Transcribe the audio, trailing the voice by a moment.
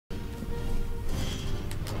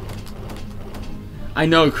I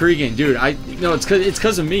know, Cregan, dude. No, it's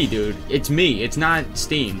cause of me, dude. It's me. It's not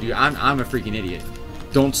Steam, dude. I'm a freaking idiot.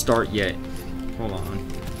 Don't start yet. Hold on.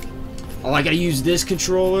 Oh, I gotta use this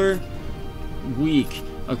controller. Weak.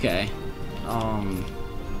 Okay.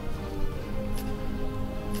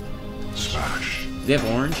 Smash. They have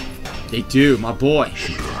orange? They do, my boy.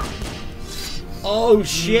 Oh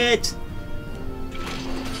shit!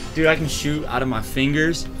 Dude, I can shoot out of my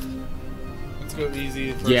fingers. Let's go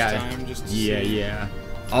easy the first time. Just to see. Yeah.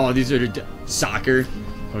 Oh, these are soccer.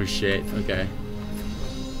 Oh shit. Okay.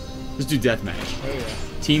 Let's do deathmatch. Oh yeah.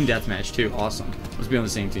 Team deathmatch too. Awesome. Let's be on the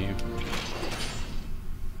same team.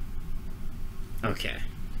 Okay.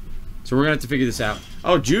 So we're gonna have to figure this out.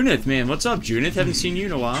 Oh, Junith, man. What's up, Junith? Haven't seen you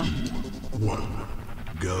in a while. 1.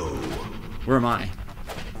 Go. Where am I?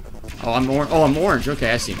 Oh, I'm orange. Oh, I'm orange.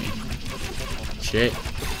 Okay, I see me. Shit.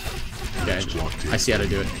 Okay. I see how to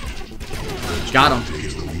do it. Got him.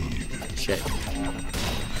 Shit.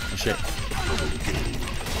 Oh, shit.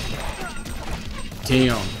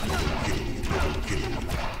 Damn.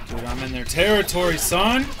 Dude, I'm in their territory,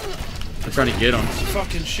 son. I'm trying to get him.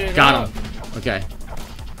 Fucking shit. Got him. Okay.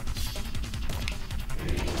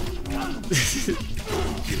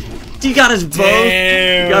 He got us both.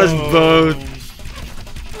 Damn. He got us both.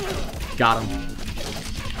 Got him.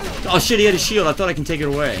 Oh shit, he had a shield. I thought I can take it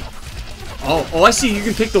away. Oh, I see. You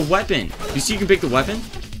can pick the weapon. You see you can pick the weapon?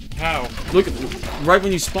 How? Look, right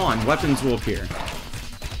when you spawn, weapons will appear.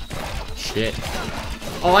 Shit.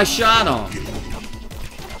 Oh, I shot him.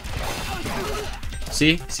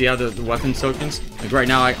 See how the weapon tokens? Like right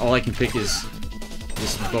now, all I can pick is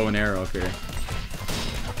this bow and arrow up here.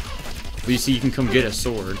 But you see, you can come get a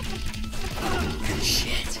sword.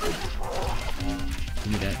 Shit.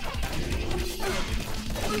 Give me that.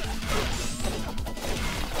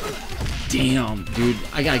 Damn, dude.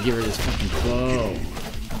 I gotta get rid of this fucking bow.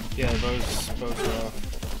 Yeah, the bows are off.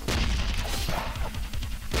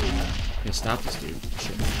 Yeah, stop this dude.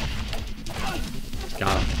 Shit.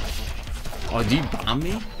 Got him. Oh, do you bomb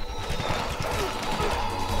me?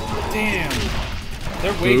 Damn.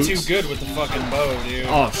 They're way too good with the fucking bow, dude.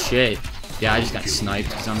 Oh, shit. Yeah, I just got sniped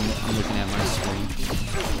because I'm looking at my screen.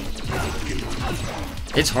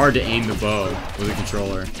 It's hard to aim the bow with a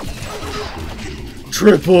controller.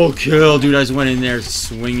 Triple kill, dude. I just went in there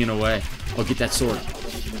swinging away. Oh, get that sword.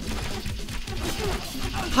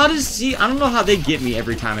 How does he? I don't know how they get me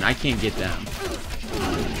every time, and I can't get them.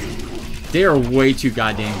 They are way too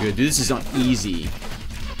goddamn good, dude. This is on easy.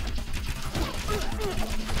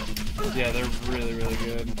 Yeah, they're really, really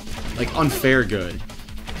good. Like unfair good.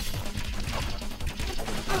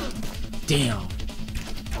 Damn.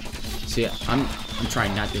 See, I'm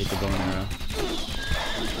trying not to hit the bow and arrow.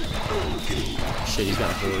 Shit, he's got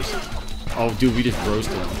a horse. Oh, dude, we just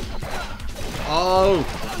roasted him. Oh!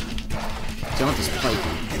 Don't want this pipe.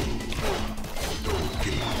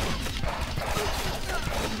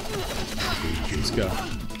 Let's go.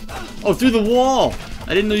 Oh, through the wall!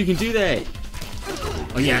 I didn't know you can do that.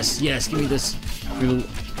 Oh, yes, give me this.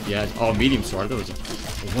 Yeah, oh, medium sword. I thought it was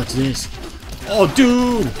a... What's this? Oh,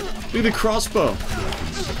 dude! Look at the crossbow.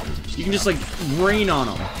 You can just, like, rain on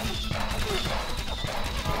them.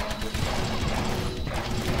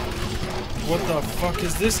 What the fuck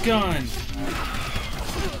is this gun?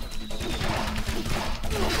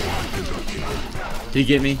 Did he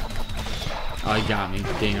get me? Oh, he got me.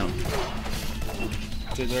 Damn.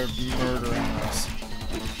 Dude, they're murdering us.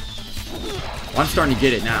 Well, I'm starting to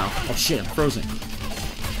get it now. Oh, shit, I'm frozen.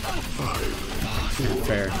 Oh,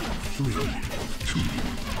 fair. 3, 2,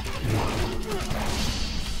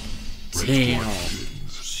 1. Damn.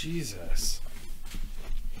 Jesus.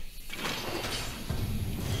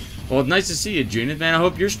 Well, nice to see you, Junith, man. I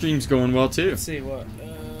hope your stream's going well, too. Let's see what.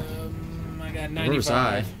 I got 95. Where was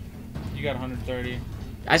I? You got 130.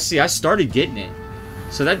 I see. I started getting it.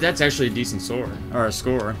 So that's actually a decent sword. Or a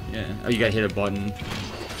score. Yeah. Oh, you gotta hit a button.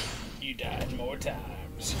 You died more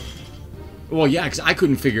times. Well, yeah, because I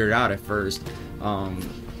couldn't figure it out at first. Oh,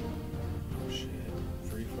 shit.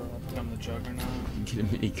 Free for all. Become the Juggernaut. Get a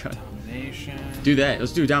mini cut. Domination. Do that.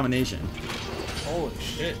 Let's do domination. Holy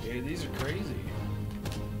shit, dude. These are crazy.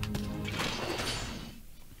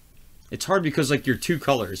 It's hard because, like, you're two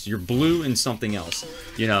colors. You're blue and something else,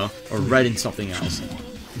 you know, or red and something else.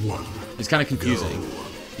 It's kind of confusing.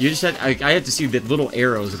 You just had, I had to see the little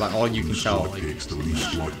arrows about all you can tell. Like,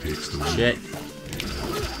 shit.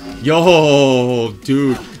 Yo,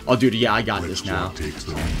 dude. Oh, dude, yeah, I got this now.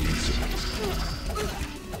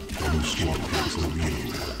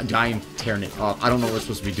 I am tearing it up. I don't know what we're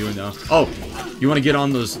supposed to be doing, though. Oh, you want to get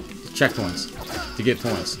on those checkpoints to get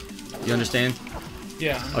points. You understand?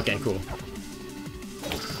 Yeah. Okay, cool.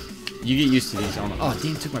 You get used to these. Oh,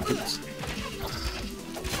 damn, took my boots.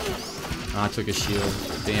 Oh, I took a shield.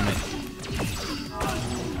 Damn it.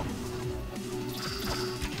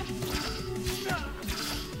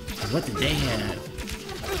 What did they have?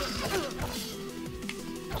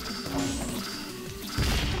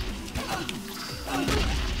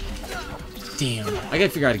 Damn. I gotta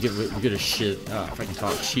figure out how to get a shit. If I can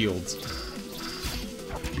talk shields.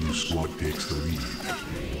 Your squad takes the lead.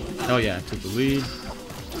 Oh yeah, I took the lead.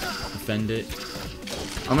 Defend it.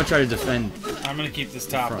 I'm gonna try to defend. I'm gonna keep this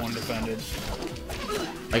top front. one defended.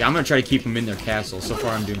 Like, I'm gonna try to keep them in their castle. So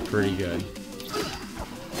far, I'm doing pretty good.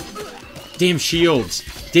 Damn shields.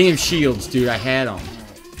 Damn shields, dude. I had them.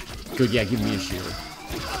 Good, yeah, give me a shield.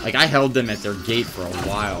 Like, I held them at their gate for a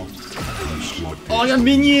while. Your squad takes Oh, I got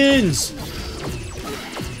minions!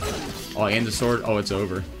 Oh, and the sword. Oh, it's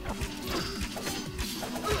over.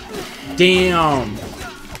 Damn!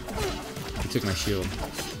 I took my shield.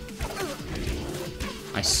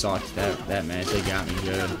 I sucked that match. They got me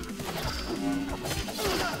good.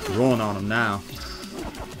 Rolling on them now.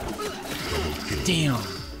 Damn.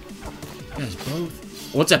 You guys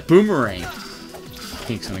both. What's that boomerang?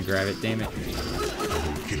 Pink's gonna grab it. Damn it.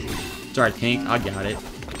 It's alright, Pink. I got it.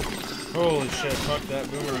 Holy shit! Fuck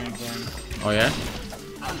that boomerang thing. Oh yeah.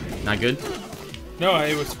 Not good. No,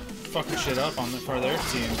 it was fucking shit up on for their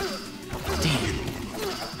team. Damn.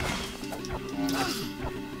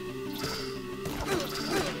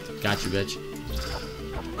 Got you, bitch.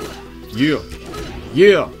 Yeah.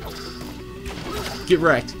 Yeah. Get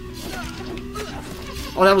wrecked.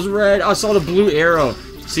 Oh, that was red. I saw the blue arrow.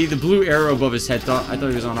 See, the blue arrow above his head. I thought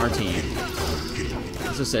he was on our team.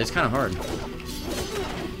 As I said, it's kind of hard.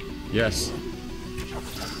 Yes.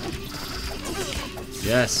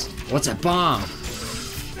 Yes. What's that bomb?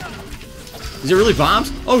 Is it really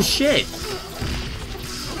bombs? Oh, shit.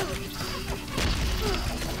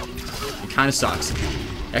 It kind of sucks.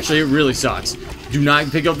 Actually, it really sucks. Do not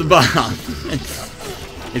pick up the bomb.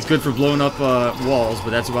 It's good for blowing up walls,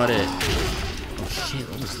 but that's about it. Oh, shit.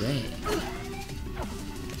 What was that?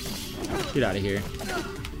 Get out of here.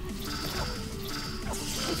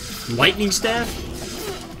 Lightning staff?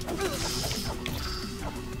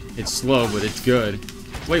 It's slow, but it's good.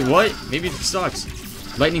 Wait, what? Maybe it sucks.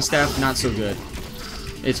 Lightning staff, not so good.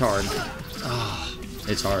 It's hard. Ah,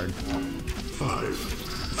 it's hard. 5.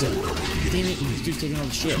 Damn it, this dude's taking all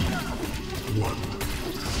the shit. 1.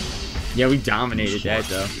 Yeah, we dominated that,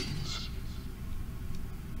 though.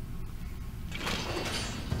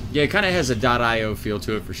 Yeah, it kind of has a .io feel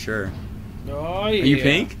to it for sure. Oh yeah. Are you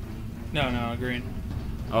pink? No, green.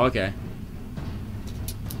 Oh, okay.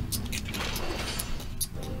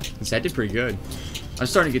 That did pretty good. I'm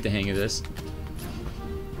starting to get the hang of this.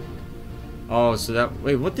 Oh, so that...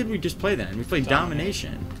 Wait, what did we just play then? We played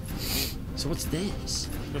Domination. So what's this?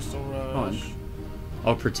 Crystal Rush.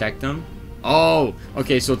 Oh, oh, protect them? Oh,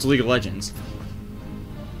 okay, so it's League of Legends.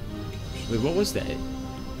 Wait, what was that?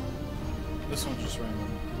 This one's just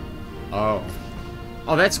random. Oh.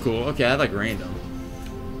 Oh, that's cool. Okay, I like random.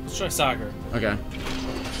 Let's try soccer. Okay.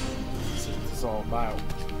 That's what it's all about.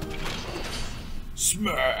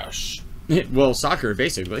 Smash! Well, soccer,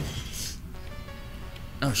 basically.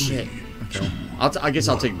 Oh, shit. Okay. I guess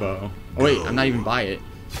I'll take bow. Oh, wait, I'm not even by it.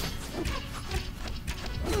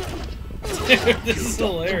 This is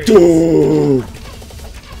hilarious. Dude!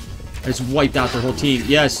 I just wiped out their whole team.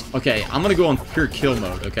 Yes. Okay, I'm gonna go on pure kill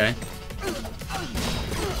mode, okay?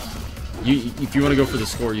 If you want to go for the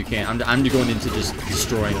score, you can. I'm going into just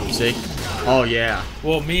destroying them, see? Oh, yeah.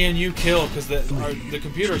 Well, me and you kill, because the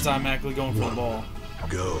computer's automatically going for the ball.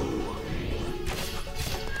 Go.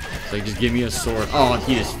 So just give me a sword. Oh,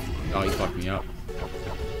 he fucked me up.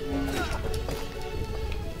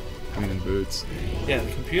 Give me them boots. Yeah,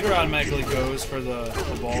 the computer automatically goes for the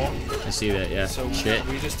ball. I see that, yeah. So shit.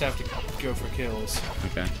 we just have to go for kills.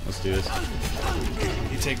 Okay, let's do this.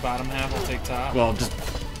 You take bottom half, I'll take top. Well, just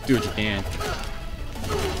do what you can.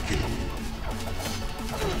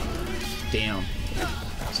 Damn.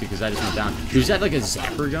 See, because I just went down. Dude, is that like a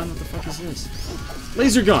zapper gun? What the fuck is this?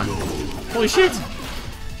 Laser gun! Holy shit!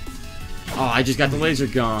 Oh, I just got the laser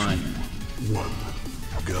gun. 1.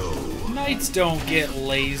 Go. Knights don't get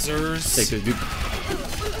lasers. Take this, dude.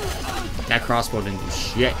 That crossbow didn't do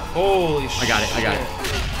shit. Holy shit. I got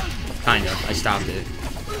it. Kind of. I stopped it.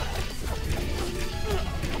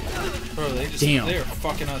 Bro, Damn. They're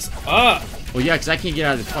fucking us up. Well, yeah, because I can't get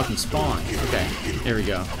out of the fucking spawn. Okay, there we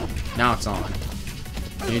go. Now it's on.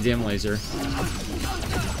 Give me a damn laser.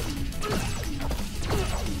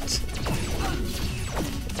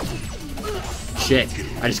 Shit.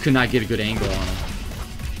 I just could not get a good angle on him.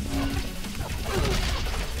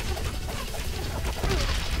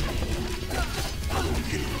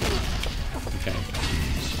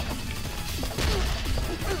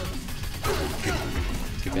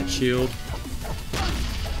 shield.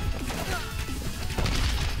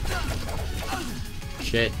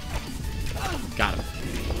 Shit. Got him.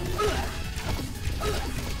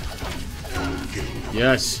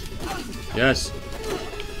 Yes. Yes.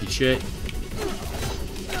 Eat shit.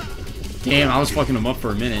 Damn, I was fucking him up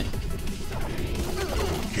for a minute.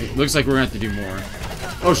 It looks like we're gonna have to do more.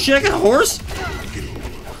 Oh shit, I got a horse?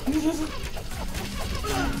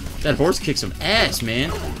 That horse kicks some ass,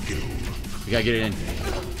 man. We gotta get it in.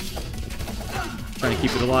 Trying to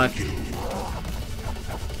keep it alive.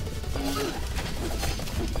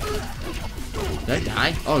 Did I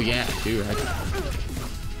die? Oh yeah, dude.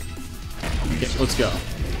 Okay, let's go.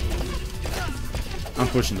 I'm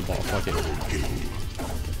pushing the ball. Fuck it.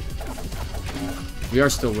 We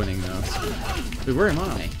are still winning though. Dude, where am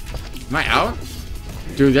I? Am I out?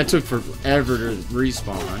 Dude, that took forever to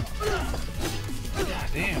respawn. God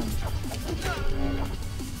damn.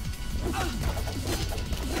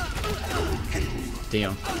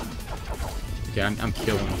 Damn. Okay, I'm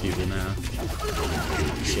killing people now.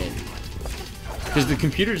 Shit. Because the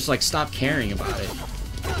computer just like stopped caring about it.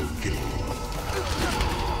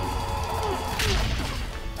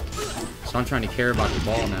 So I'm trying to care about the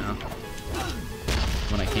ball now.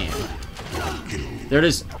 When I can. There it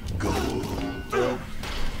is.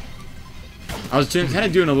 I was kind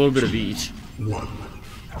of doing a little bit of each. One.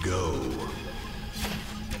 Go.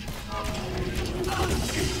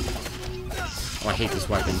 Oh, I hate this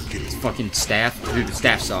weapon. It's fucking staff. Dude, the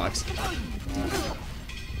staff sucks.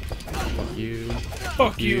 Fuck you.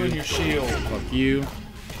 Fuck you and your shield. Fuck you.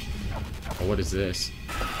 Oh, what is this?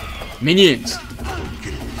 Minions!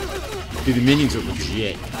 Dude, the minions are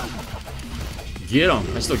legit. Get them.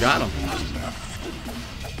 I still got them.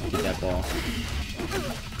 Get that ball.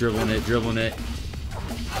 Dribbling it, dribbling it.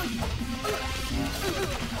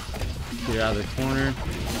 Get it out of the corner.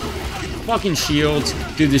 Fucking shields.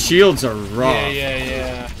 Dude, the shields are rough.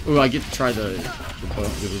 Yeah. Ooh, I get to try the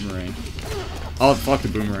boomerang. Oh, fuck the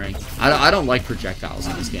boomerang. I don't like projectiles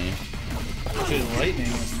in this game. Dude, lightning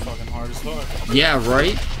is fucking hard as fuck. Yeah,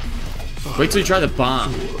 right? Wait till you try the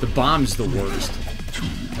bomb. The bomb's the worst.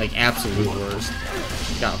 Like, absolute worst.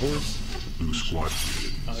 Got a horse. Blue squad.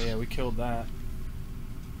 Oh yeah, we killed that.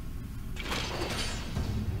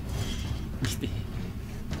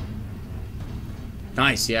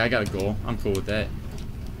 Nice, yeah, I got a goal. I'm cool with that.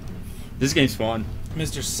 This game's fun.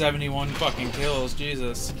 Mr. 71 fucking kills,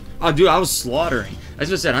 Jesus. Oh, dude, I was slaughtering.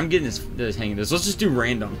 As I said, I'm getting this hang of this. Let's just do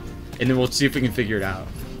random, and then we'll see if we can figure it out.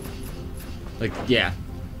 Like, yeah.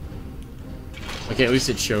 Okay, at least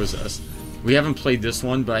it shows us. We haven't played this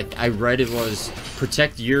one, but I read it was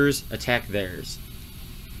protect yours, attack theirs.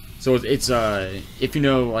 So it's if you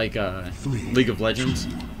know like League of Legends.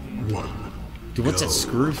 One. Dude, what's that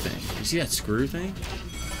screw thing? You see that screw thing?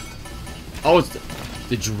 Oh, it's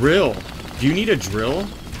the drill. Do you need a drill?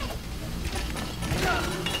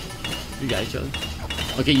 You got each other.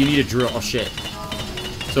 Okay, you need a drill. Oh shit.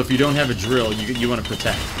 So if you don't have a drill, you want to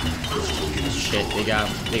protect. Shit, they got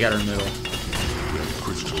our middle.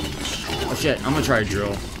 Oh shit, I'm gonna try a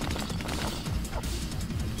drill.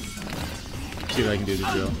 See if I can do the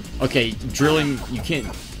drill. Okay, drilling, you can't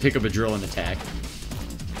pick up a drill and attack.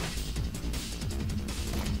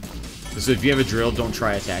 So if you have a drill, don't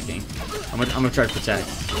try attacking. I'm gonna try to protect.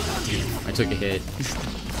 Damn, I took a hit.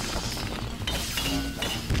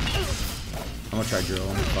 I'm gonna try drill.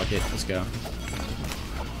 Fuck it, let's go.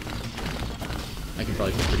 I can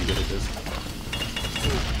probably be pretty good at this.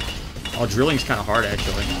 Oh, drilling's kind of hard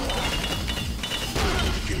actually.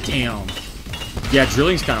 Damn. Yeah,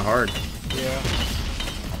 drilling's kind of hard. Yeah.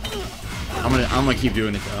 I'm gonna keep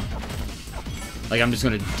doing it though. Like I'm just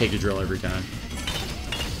gonna take the drill every time.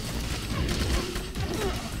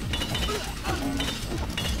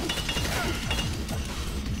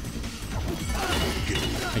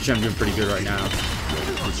 Actually, I'm doing pretty good right now.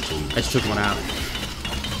 I just took one out.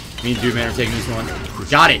 Me and Dude Man are taking this one.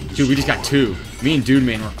 Got it! Dude, we just got two. Me and Dude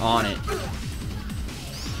Man were on it.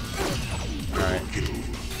 Alright.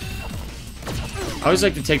 I always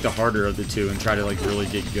like to take the harder of the two and try to like really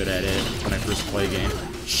get good at it when I first play a game.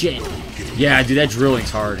 Shit! Yeah, dude, that drilling's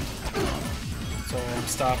hard. So I'm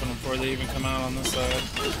stopping them before they even come out on this side.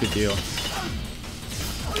 Good deal.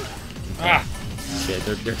 Ah! Shit,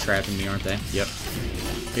 they're trapping me, aren't they? Yep.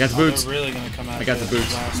 I got the boots. They're really gonna come out. I got the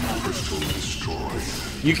boots. Last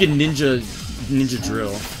one. You can ninja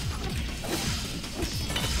drill.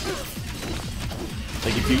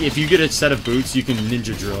 Like if you get a set of boots, you can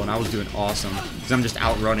ninja drill, and I was doing awesome because I'm just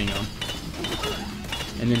outrunning them,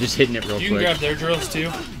 and then just hitting it real quick. You can grab their drills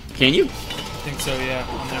too. Can you? I think so, yeah,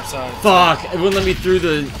 on their side. Fuck! It wouldn't let me through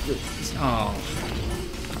the. Oh.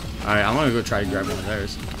 All right, I'm gonna go try to grab one of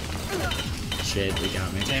theirs. shit, they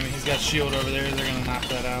got me. Damn it, he's got shield over there. They're gonna knock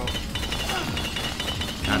that out.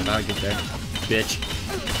 Not about to get there. Bitch.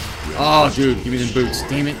 Oh, dude, give me them boots.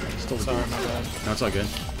 Damn it. Stole the Sorry, boots. my bad. No, it's all good.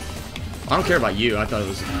 I don't care about you. I thought it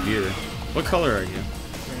was a computer. What color are you?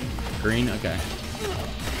 Green? Okay.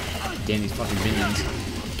 Damn, these fucking minions.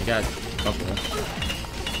 I got a couple.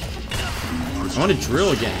 I want to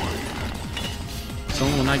drill again.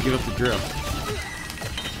 Someone will not give up the drill.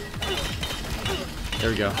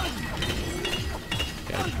 There we go.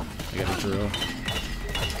 Okay, I got a drill.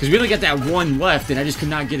 Because we only got that one left, and I just could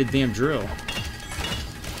not get a damn drill.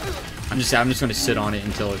 I'm just going to sit on it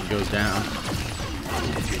until it goes down.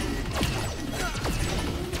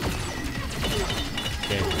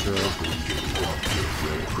 Okay, drill.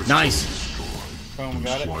 Nice! Boom,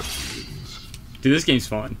 got it. Dude, this game's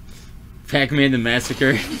fun. Pac-Man the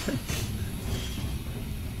Massacre.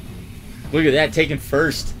 Look at that, taking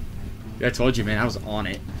first. I told you, man, I was on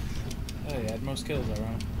it. Oh, you had most kills, I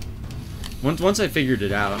run. Once I figured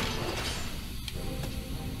it out.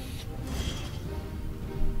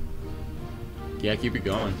 Yeah, keep it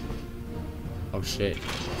going. Oh shit.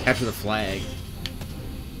 Capture the flag.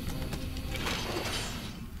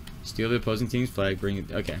 Steal the opposing team's flag, bring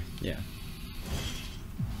it. Okay, yeah.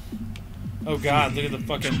 Oh god, look at the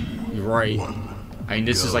fucking. You're right. I mean,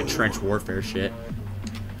 this is like trench warfare shit.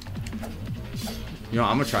 You know,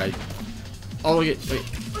 I'm gonna try. Oh, look at. Wait.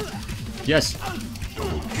 Yes.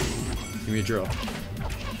 Give me a drill.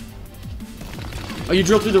 Oh, you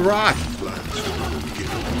drilled through the rock.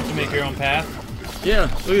 To make your own path? Yeah,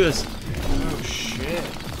 look at this. Oh shit.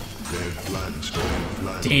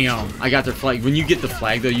 Damn, I got their flag. When you get the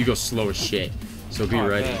flag though, you go slow as shit. So be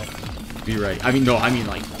ready. Bet. Be ready. I mean, no, I mean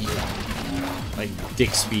like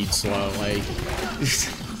dick speed slow. Like.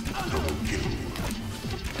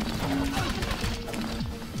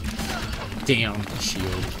 Damn,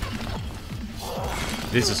 shield.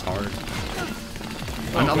 This is hard.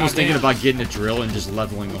 I'm almost thinking about getting a drill and just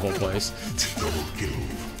leveling the whole place.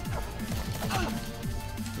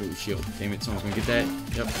 Oh, shield. Damn it, someone's gonna get that.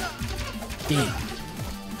 Yep. Damn.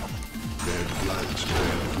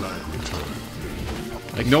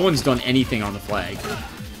 Like, no one's done anything on the flag.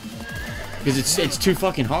 Because it's too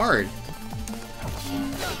fucking hard.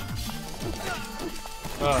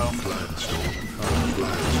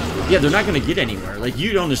 Yeah, they're not gonna get anywhere. Like,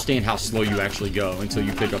 you don't understand how slow you actually go until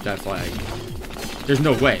you pick up that flag. There's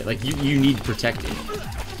no way. Like, you need protecting.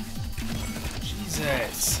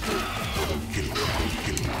 Jesus.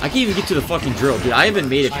 I can't even get to the fucking drill, dude. I haven't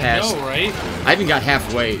made it past. I know, right? I haven't got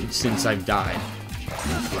halfway since I've died.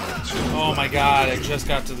 Oh my god, I just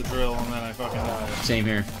got to the drill and then I fucking died. Same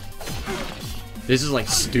here. This is like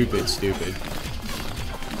stupid.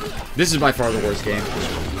 This is by far the worst game.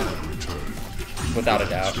 Without a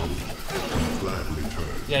doubt.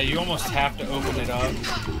 Yeah, you almost have to open it up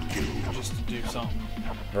just to do something.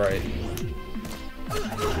 Right.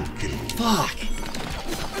 Fuck.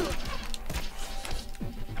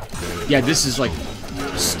 Yeah, this is like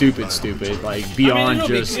stupid. Like beyond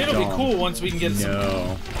just. It'll be cool once we can get some.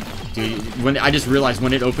 No, dude. When I just realized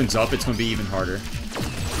when it opens up, it's gonna be even harder.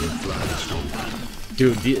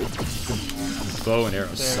 Dude, the bow and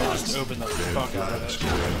arrow sucks. Just open the fuck out of it.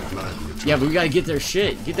 Yeah, but we gotta get their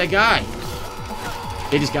shit. Get that guy.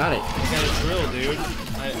 They just got it. You got a drill, dude.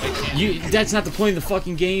 I can't. That's not the point of the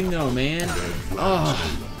fucking game, though, man. Oh,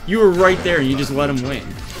 you were right there, and you just let him win.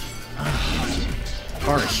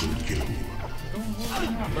 Harsh.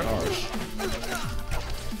 Harsh.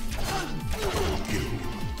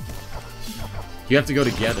 You have to go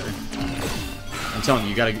together. I'm telling you,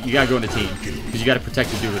 you gotta go in a team because you gotta protect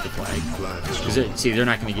the dude with the flag. Because see, they're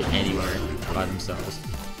not gonna get anywhere by themselves.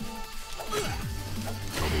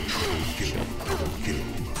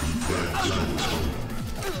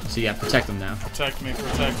 So yeah, protect them now. Protect me,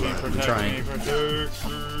 protect me, protect me, protect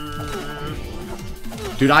me.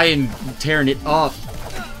 Dude, I am tearing it up.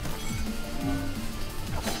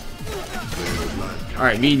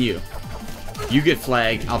 Alright, me and you. You get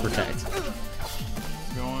flag, I'll protect.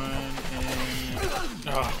 Going in.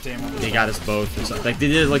 Oh, damn it. They got us both or something. Like, they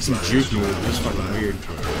did like some juke move. It was fucking weird.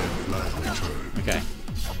 Okay.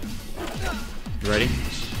 You ready?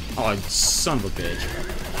 Oh, son of a bitch.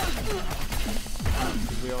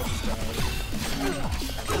 We all just died.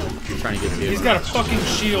 I'm trying to get to you. He's got a fucking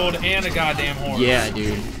shield and a goddamn horse. Yeah,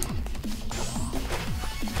 dude.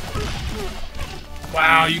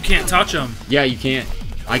 Wow, you can't touch him. Yeah, you can't.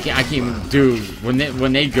 I can't even. Dude,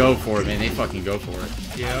 when they go for it, man, they fucking go for it.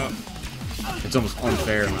 Yeah. It's almost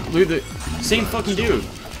unfair. Look at the same fucking dude.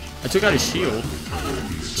 I took out his shield.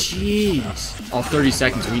 Jeez. Oh, 30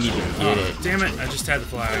 seconds. We need to get it. Damn it! I just had the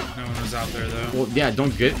flag. No one was out there though. Well, yeah.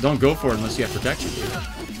 Don't go for it unless you have protection, dude.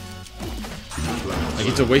 Like,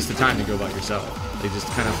 it's a waste of time to go by yourself. They just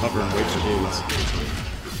kind of hover and wait for dudes.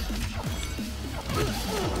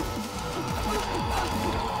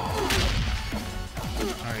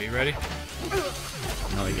 Alright, you ready?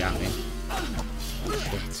 No, they got me.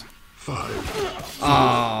 5.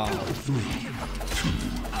 Oh. 3.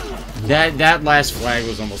 2. That last flag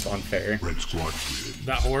was almost unfair. Red squad cleared.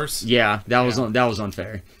 That horse? Yeah, that was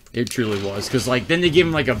unfair. It truly was. Because, like, then they give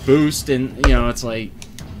him, like, a boost, and, you know, it's like...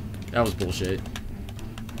 That was bullshit.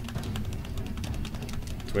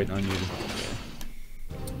 Just waiting on you.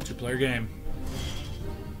 Two-player game.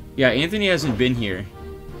 Yeah, Anthony hasn't been here.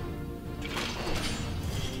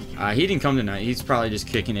 He didn't come tonight. He's probably just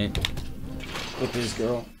kicking it with his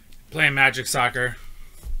girl. Playing Magic Soccer.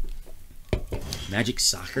 Magic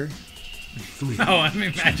Soccer? 3. Oh, I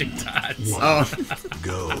mean Magic Dots. Oh.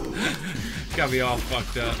 Go. Got me all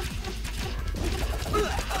fucked up.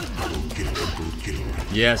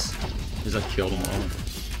 Yes. Because I killed them all.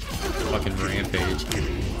 Fucking rampage.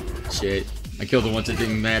 Shit. I killed the ones that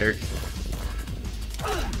didn't matter.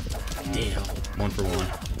 Damn. 1 for 1.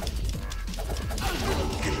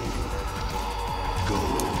 Go.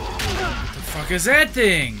 What the fuck is that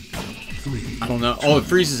thing? 3. I don't know. Oh, it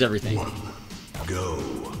freezes everything. 1. Go.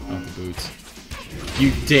 Oh, the boots.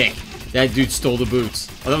 You dick. That dude stole the boots.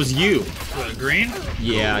 Oh, that was you. What, green?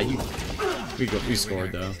 Yeah, you. We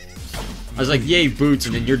scored, though. I was like, yay, boots,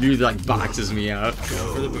 and then your dude, like, boxes me out.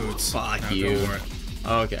 Go for the boots. Fuck No, you. go for it.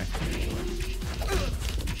 Oh, okay.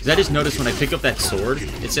 Because I just noticed when I pick up that sword,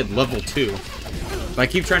 it said level 2. But I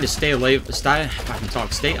keep trying to stay alive,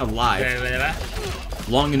 stay alive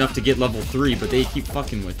long enough to get level 3, but they keep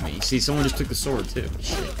fucking with me. See, someone just took the sword, too.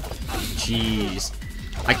 Shit. Jeez.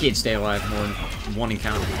 I can't stay alive more than 1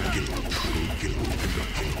 encounter.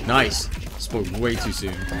 Nice. Spoke way too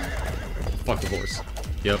soon. Fuck the horse.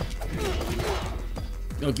 Yep.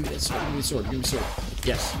 No, give me that sword. Give me the sword. Give me the sword.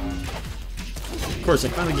 Yes. Of course, I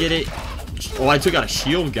finally get it. Oh, I took out a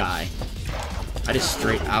shield guy. I just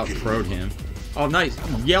straight out pro'd him. Oh, nice.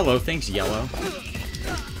 Yellow. Thanks, yellow.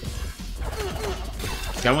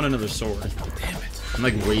 I want another sword. Damn it. I'm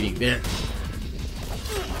like waiting there.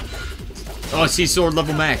 Oh, I see sword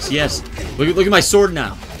level max. Yes. Look at my sword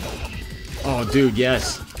now. Oh, dude,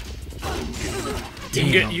 yes.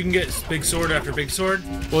 Damn. You can get big sword after big sword?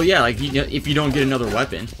 Well, yeah, like if you don't get another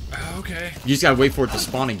weapon. Okay. You just gotta wait for it to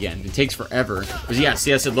spawn again. It takes forever. But yeah,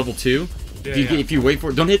 see I said level 2? Yeah, If you wait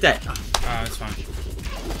for it, don't hit that. That's fine.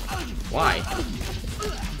 Why?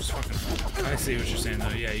 Just fucking, I see what you're saying though.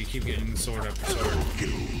 Yeah, you keep getting sword after sword.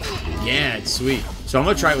 Yeah, it's sweet. So I'm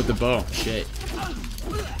gonna try it with the bow. Shit.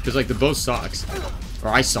 Because like the bow sucks. Or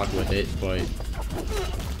I suck with it, but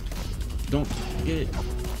don't get it.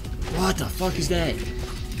 What the fuck is that?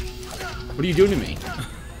 What are you doing to me?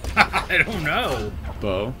 I don't know.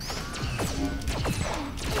 Bow.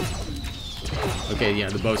 Okay, yeah,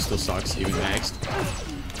 the bow still sucks, even maxed.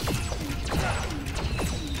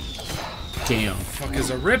 Damn. Fuck is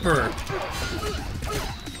a ripper?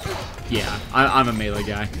 Yeah, I'm a melee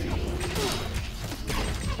guy.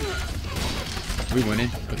 We winning?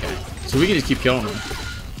 Okay. So we can just keep killing them.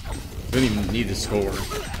 We don't even need the score.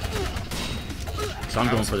 So I'm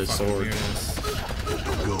going for the sword.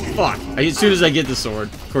 Fuck! As soon as I get the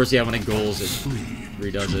sword. Of course, yeah, when it goals, it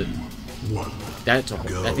redoes it. That's a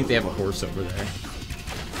horse. I think they have a horse over there.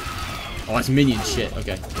 Oh, that's minion shit.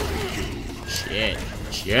 Okay. Shit.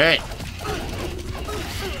 Shit.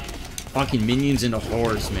 Fucking minions and a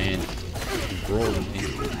horse, man. Rolling me.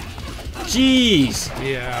 Jeez!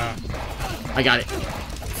 Yeah. I got it.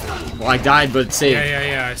 Well, I died, but saved.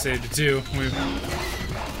 Yeah, I saved it too.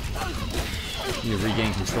 Need to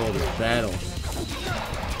regain control of this battle.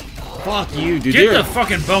 Fuck you, dude. Get the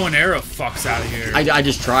fucking bow and arrow fucks out of here. I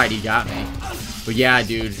just tried. He got me. But yeah,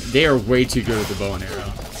 dude. They are way too good with the bow and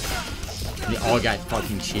arrow. And they all got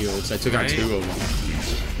fucking shields. I took out 2 of them.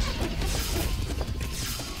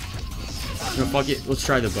 No, fuck it. Let's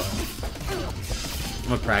try the bow. I'm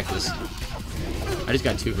gonna practice. I just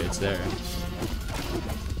got 2 hits there.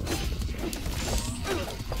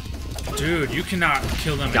 Dude, you cannot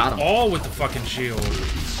kill them Got at him. all with the fucking shield.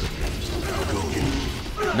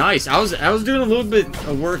 Nice. I was doing a little bit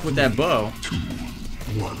of work with that bow. 2,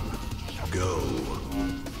 1, go.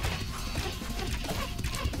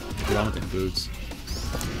 Dude, I want them boots.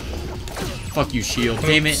 Fuck you, shield.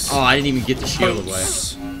 Damn it. Oh, I didn't even get the shield away.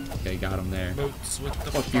 Okay, got him there. Boots with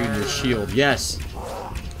the Fuck you and your shield. Yes.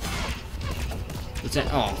 What's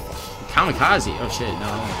that? Oh. Kamikaze. Oh shit, no.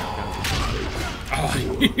 Oh,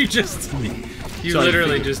 you So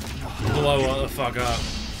literally just blow the fuck up.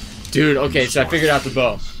 Dude, okay, so I figured out the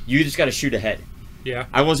bow. You just gotta shoot ahead. Yeah.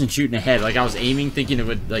 I wasn't shooting ahead. Like, I was aiming, thinking it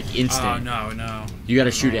would, like, instant. Oh, no. You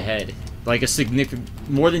gotta shoot ahead. Like, a significant...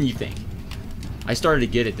 More than you think. I started to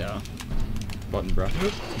get it, though. Button, bro.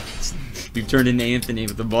 You've turned into Anthony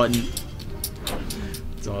with the button.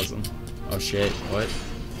 It's awesome. Oh, shit. What?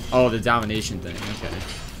 Oh, the domination thing. Okay.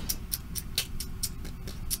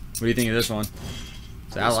 What do you think of this one?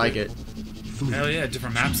 So I like it. Hell yeah,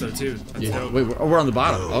 different maps, though, too. That's Yeah. dope. Wait, we're on the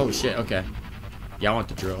bottom. Oh, shit. Okay. Yeah, I want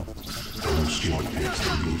the drill.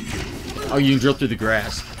 Oh, you can drill through the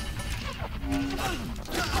grass.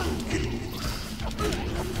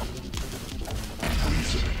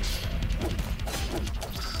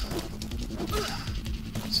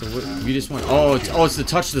 So what, we just want... Oh, it's the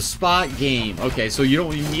touch the spot game. Okay, so you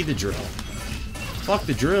don't even need the drill. Fuck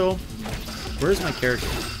the drill. Where's my character?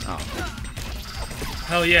 Oh.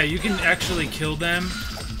 Hell yeah, you can actually kill them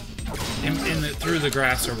through the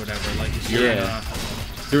grass or whatever. Like if you're in a,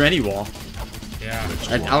 through any wall. yeah.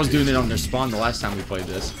 I was doing it on their spawn the last time we played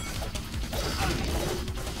this.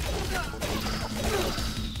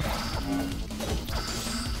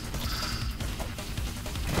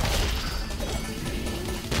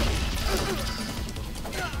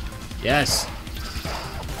 Yes.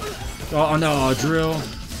 Oh no, a drill. Hell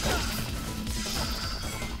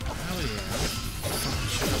yeah.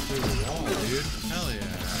 Shit up through the wall, dude. Hell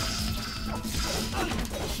yeah.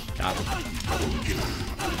 Got him.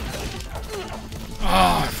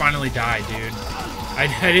 Oh, I finally died, dude. I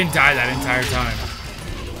didn't die that entire time.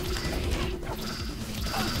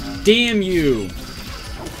 Damn you!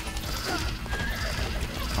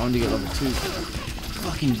 I wanted to get level 2.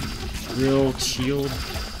 Fucking drill shield.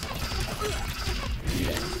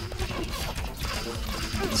 Yeah.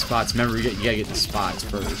 The spots. Remember, you gotta get the spots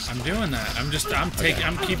first. I'm doing that. I'm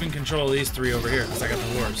keeping control of these 3 over here because I got the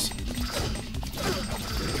horse.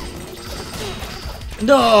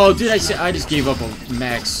 No, dude, I just gave up a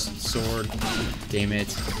max sword. Damn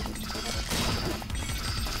it.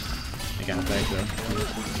 I got it back though.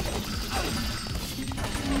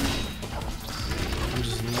 I'm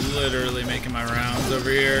just literally making my rounds over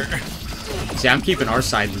here. See, I'm keeping our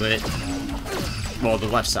side lit. Well, the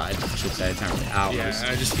left side, I should say. It's not really ours. Yeah,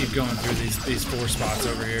 I just keep going through these 4 spots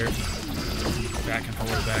over here. Back and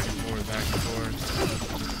forth, back and forth, back and forth.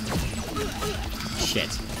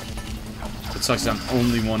 Shit. It sucks that I'm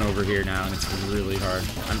only one over here now, and it's really hard.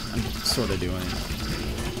 I'm sort of doing it.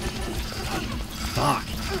 Fuck.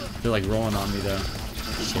 They're like rolling on me, though.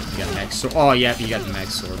 Shit, you got a max sword. Oh, yeah, you got the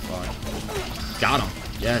max sword. Fuck. Got him.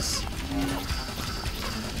 Yes.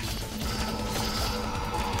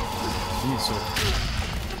 Need a sword.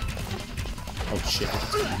 Oh, shit.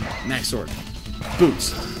 Max sword.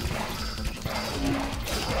 Boots.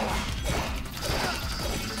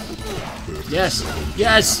 Yes.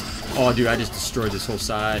 Yes. Oh, dude, I just destroyed this whole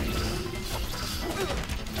side.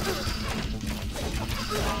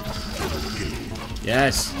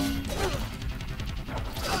 Yes.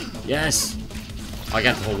 Yes. Oh, I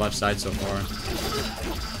got the whole left side so far.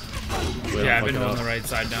 Yeah, I've been holding the right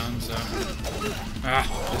side down, so... Ah,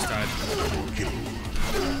 just died.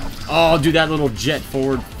 Oh, dude, that little jet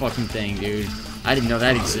forward fucking thing, dude. I didn't know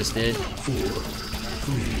that existed.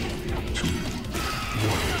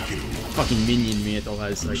 Fucking minion me at the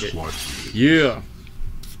last second. Yeah.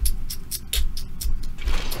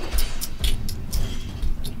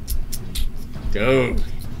 Dude.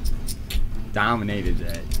 Dominated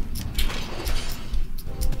that.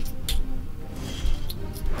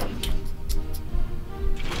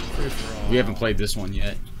 We haven't played this one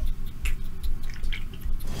yet.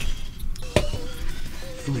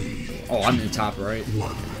 Oh, I'm in the top right.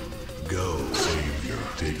 1. Go. Savior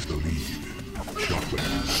takes the lead.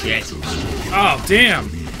 Shit. Oh, damn!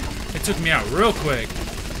 It took me out real quick.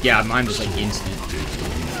 Yeah, mine was like instant.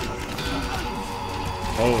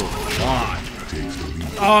 Oh, God.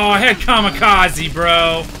 Oh, I had kamikaze,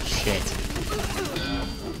 bro. Shit.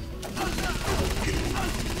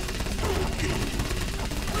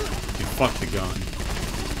 Dude, fuck the gun.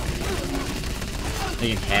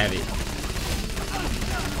 They can have it.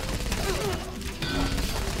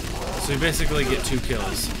 So you basically get 2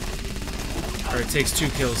 kills. Or it takes 2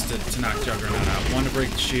 kills to knock Juggernaut out. 1 to break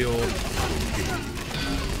the shield.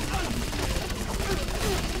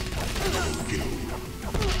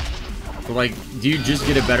 But like, do you just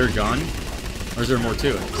get a better gun? Or is there more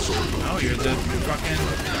to it? No, you're the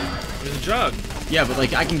Jug. Yeah, but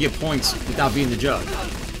like, I can get points without being the Jug.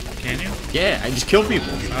 Can you? Yeah, I just kill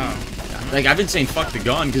people. Oh. Like, I've been saying fuck the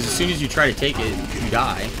gun, because as soon as you try to take it, you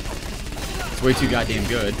die. It's way too goddamn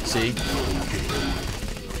good. See? You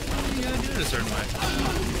gotta do it a certain way.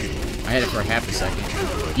 I had it for half a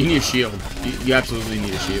second. You need a shield. You absolutely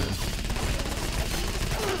need a shield.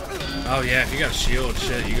 Oh yeah, if you got a shield,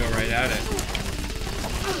 shit, you go right at it.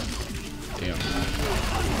 Damn.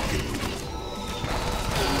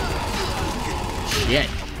 Shit.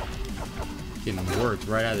 Getting worked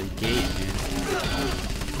right out of the gate, man.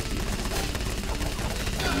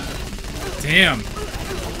 Damn.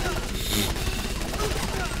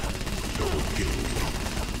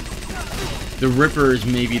 The Ripper is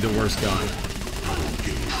maybe the worst gun.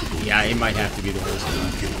 Yeah, it might have to be the worst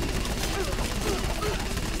gun.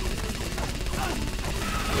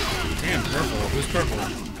 Damn, purple. Who's purple?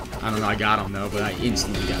 I don't know, I got him though, but I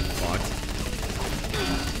instantly got fucked.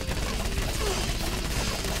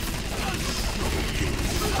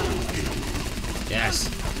 Yes.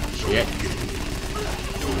 Shit.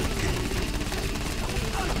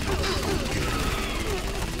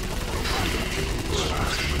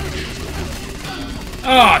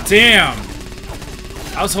 Oh, damn!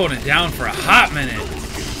 I was holding it down for a hot minute.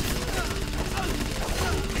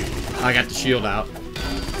 I got the shield out.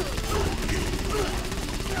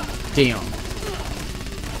 Damn.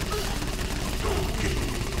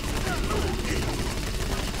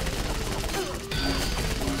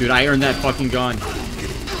 Dude, I earned that fucking gun.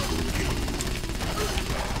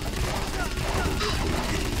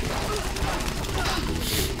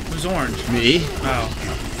 Who's orange? Me? Oh.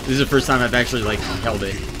 This is the first time I've actually, like, held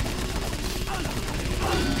it.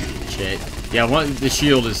 Shit. Yeah, the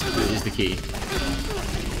shield is the key.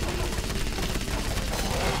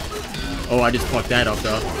 Oh, I just fucked that up,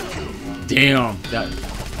 though. Damn. That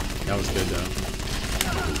was good, though.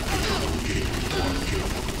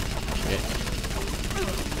 Shit.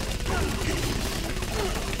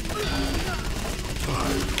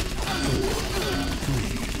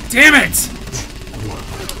 Damn it!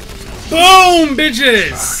 Boom,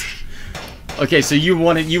 bitches! Okay, so you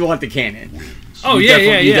want the cannon. Oh, You yeah,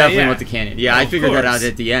 definitely yeah. want the cannon. Yeah, I Of figured that out course.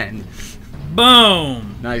 at the end.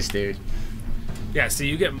 Boom! Nice, dude. Yeah, see,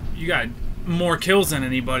 you got more kills than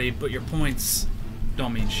anybody, but your points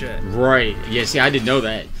don't mean shit. Right. Yeah, see, I didn't know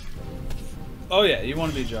that. Oh yeah, you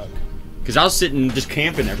want to be Jug. Because I was sitting just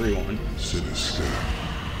camping everyone. Sinister.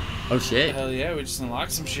 Oh, shit. Hell yeah, we just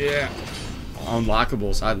unlocked some shit.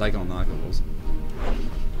 Unlockables. I'd like unlockables.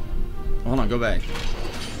 Hold on, go back.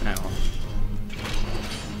 Hang on.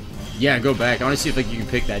 Yeah, go back. I want to see if like you can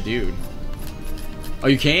pick that dude. Oh,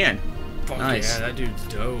 you can. Fuck Nice. yeah, that dude's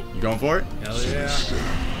dope. You going for it? Hell yeah.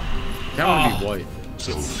 That would be white.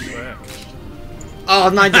 Quick. Oh,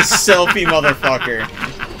 not this selfie, motherfucker.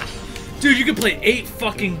 Dude, you can play 8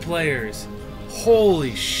 fucking players.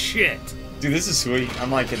 Holy shit. Dude, this is sweet.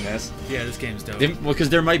 I'm liking this. Yeah, this game's dope. Well, because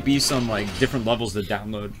there might be some like different levels to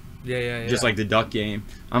download. Yeah. Just like the duck game.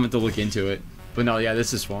 I'm going to look into it. But no, yeah,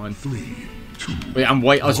 this is fun. 3, 2, Wait, I'm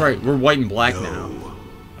white. Oh, that's right. We're white and black now.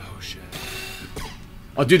 Oh shit.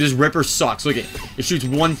 Oh, dude, this Ripper sucks. Look at it. It shoots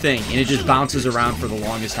one thing, and it just bounces around for the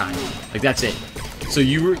longest time. Like, that's it. So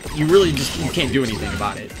you really just, you can't do anything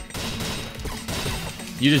about it.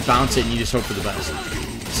 You just bounce it, and you just hope for the best.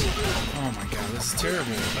 Oh my god, this is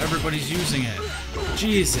terrible. Everybody's using it.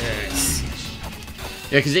 Jesus.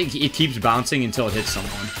 Yeah, because it keeps bouncing until it hits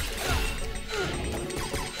someone.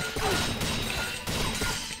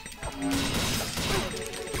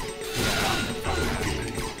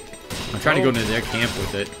 I'm trying to go into their camp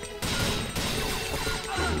with it.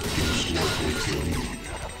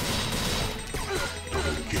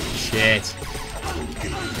 Shit.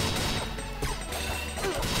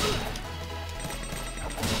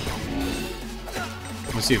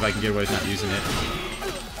 Let's see if I can get away with not using it.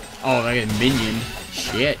 Oh, I got a minion.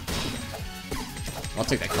 Shit. I'll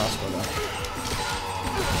take that crossbow though.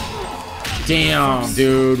 Damn,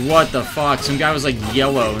 dude. What the fuck? Some guy was like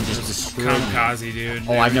yellow and just destroyed me. Kamikaze, dude.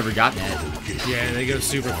 Oh, I've never gotten that. Yeah, they go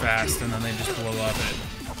super fast and then they just blow up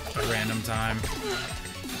at a random time.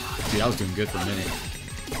 Dude, I was doing good for a minute.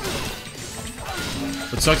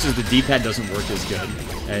 What sucks is the D-pad doesn't work as good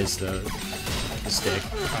as the stick.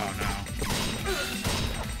 Oh no.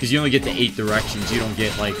 Because you only get the 8 directions. You don't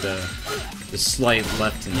get like the slight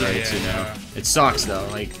left and right, Yeah, you know. yeah. It sucks though.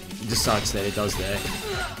 Like, it just sucks that it does that.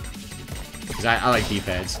 Because I like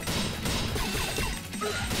D-pads.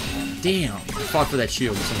 Damn. I fought for that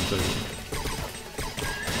shield.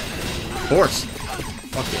 Horse.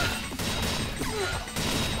 Fuck yeah.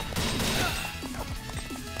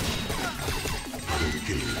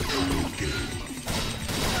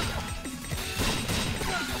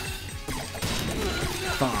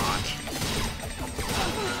 Fuck.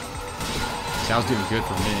 See, I was doing good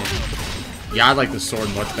for a minute. Yeah, I like the sword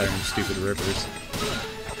much better than stupid rippers.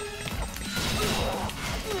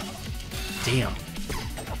 Damn.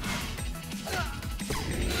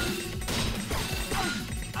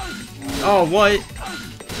 Oh, what?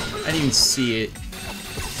 I didn't even see it.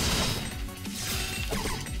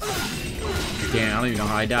 Damn, I don't even know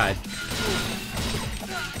how I died.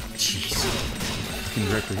 Jeez. Fucking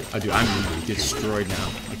ripper. Oh, dude, I'm gonna get destroyed now.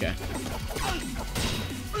 Okay.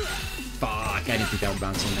 Fuck, I didn't think that would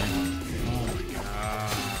bounce in there. Oh my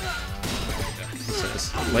god. What's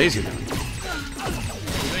this? Laser gun.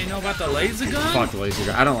 You ain't know about the laser gun? Fuck the laser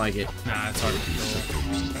gun. I don't like it. Nah, it's hard to control.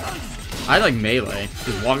 I like melee.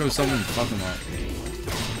 Just walk up to someone and fuck them up.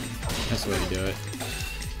 That's the way to do it.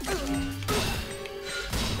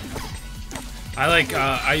 I like,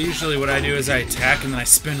 I usually, what I do is I attack and then I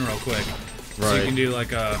spin real quick. Right. So you can do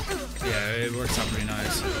like a, yeah, it works out pretty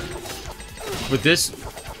nice. With this,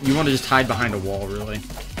 you want to just hide behind a wall, really.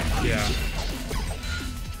 Yeah.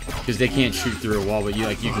 Because they can't shoot through a wall, but you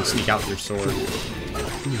can sneak out with your sword.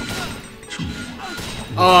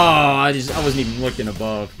 Oh, I wasn't even looking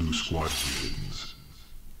above. Blue squad wins.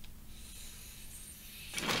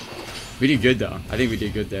 We did good though. I think we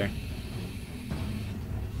did good there.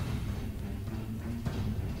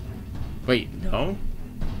 Wait, no?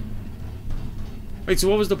 Wait, so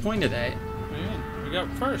what was the point of that? What do you mean? We got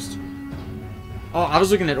first. Oh, I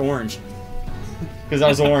was looking at orange. Because I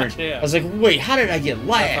was orange. Yeah. I was like, wait, how did I get That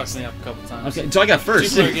last? fucks me up a couple times. Okay, so I got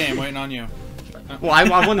first. Two-player game waiting on you. Well, I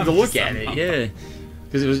wanted to look at it, yeah.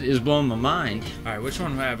 Because it was blowing my mind. Alright, which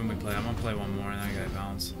one haven't we played? I'm gonna play one more and then I gotta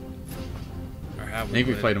bounce. Or have I think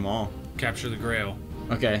we played them all. Capture the Grail.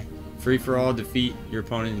 Okay. Free for all, defeat your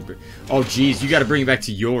opponent. Oh, jeez, you got to bring it back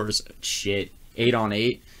to yours. Shit. 8 on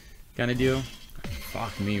 8 kind of deal.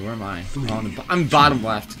 Fuck me, where am I? I'm bottom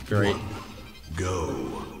left. Great.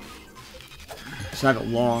 Go. So I have a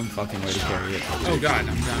long fucking way to carry it. Oh god,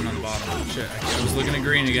 I'm down on the bottom. Shit, I was looking at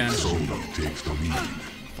green again. Solo takes the lead.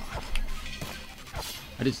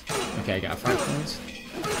 Okay, I got 5 points.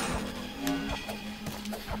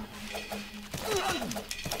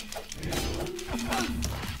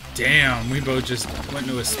 Damn, we both just went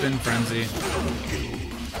into a spin frenzy.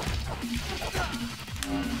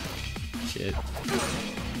 Shit.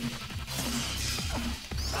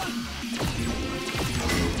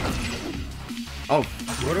 Oh,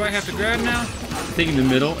 What do I have to grab now? thing in the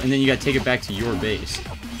middle, and then you gotta take it back to your base.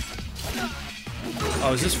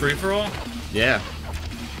 Oh, is this free for all? Yeah.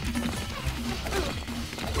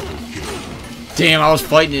 Damn, I was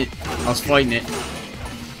fighting it.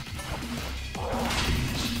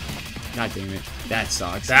 God damn it. That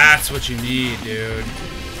sucks. That's what you need, dude.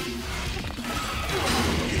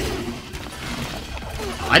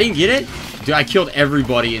 I didn't get it? Dude, I killed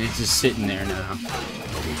everybody and it's just sitting there now.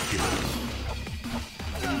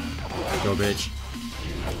 Go, bitch.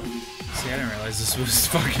 See, I didn't realize this was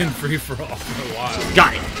fucking free for all for a while.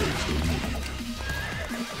 Got it!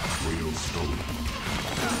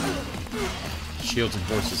 Shields and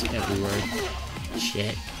horses everywhere.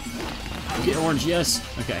 Shit. Get orange, yes.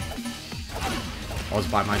 Okay. I'll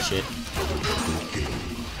just buy my shit.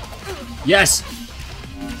 Yes!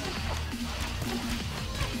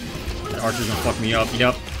 That archer's gonna fuck me up.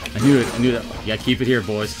 Yep. I knew it. I knew that. Yeah, keep it here,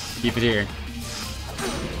 boys. Keep it here.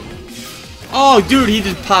 Oh, dude, he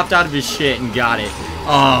just popped out of his shit and got it.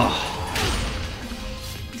 Oh.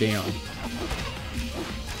 Damn.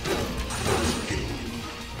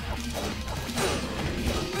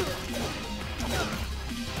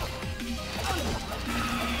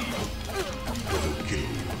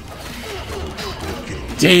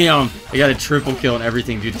 Damn! I got a triple kill and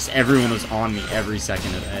everything, dude. Just everyone was on me every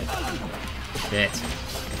second of that. Shit.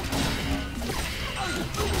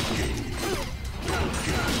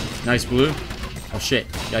 Nice blue. Oh shit.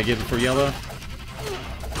 Gotta get it before yellow.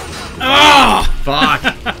 Oh! Fuck!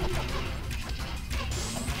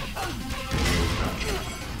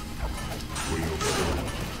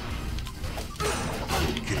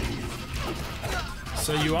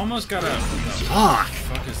 So you almost got a... Fuck!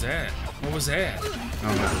 Fuck is that? What was that?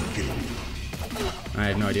 Oh no. I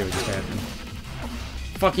have no idea what just happened.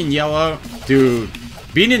 Fucking yellow. Dude.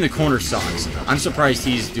 Being in the corner sucks. I'm surprised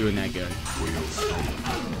he's doing that good.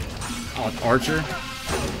 Oh, Archer?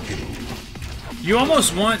 You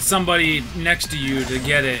almost want somebody next to you to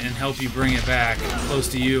get it and help you bring it back close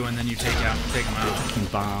to you, and then you take them out. Fucking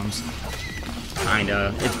bombs.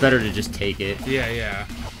 Kinda. It's better to just take it. Yeah, yeah.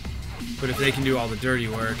 But if they can do all the dirty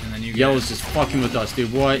work, and then you get Yellow's just fucking with us,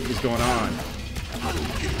 dude. What is going on?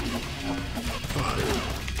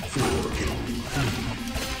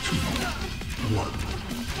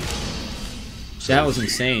 That was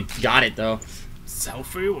insane. Got it, though.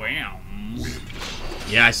 selfie wham. wins.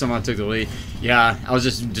 Yeah, I somehow took the lead. Yeah, I was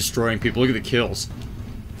just destroying people. Look at the kills.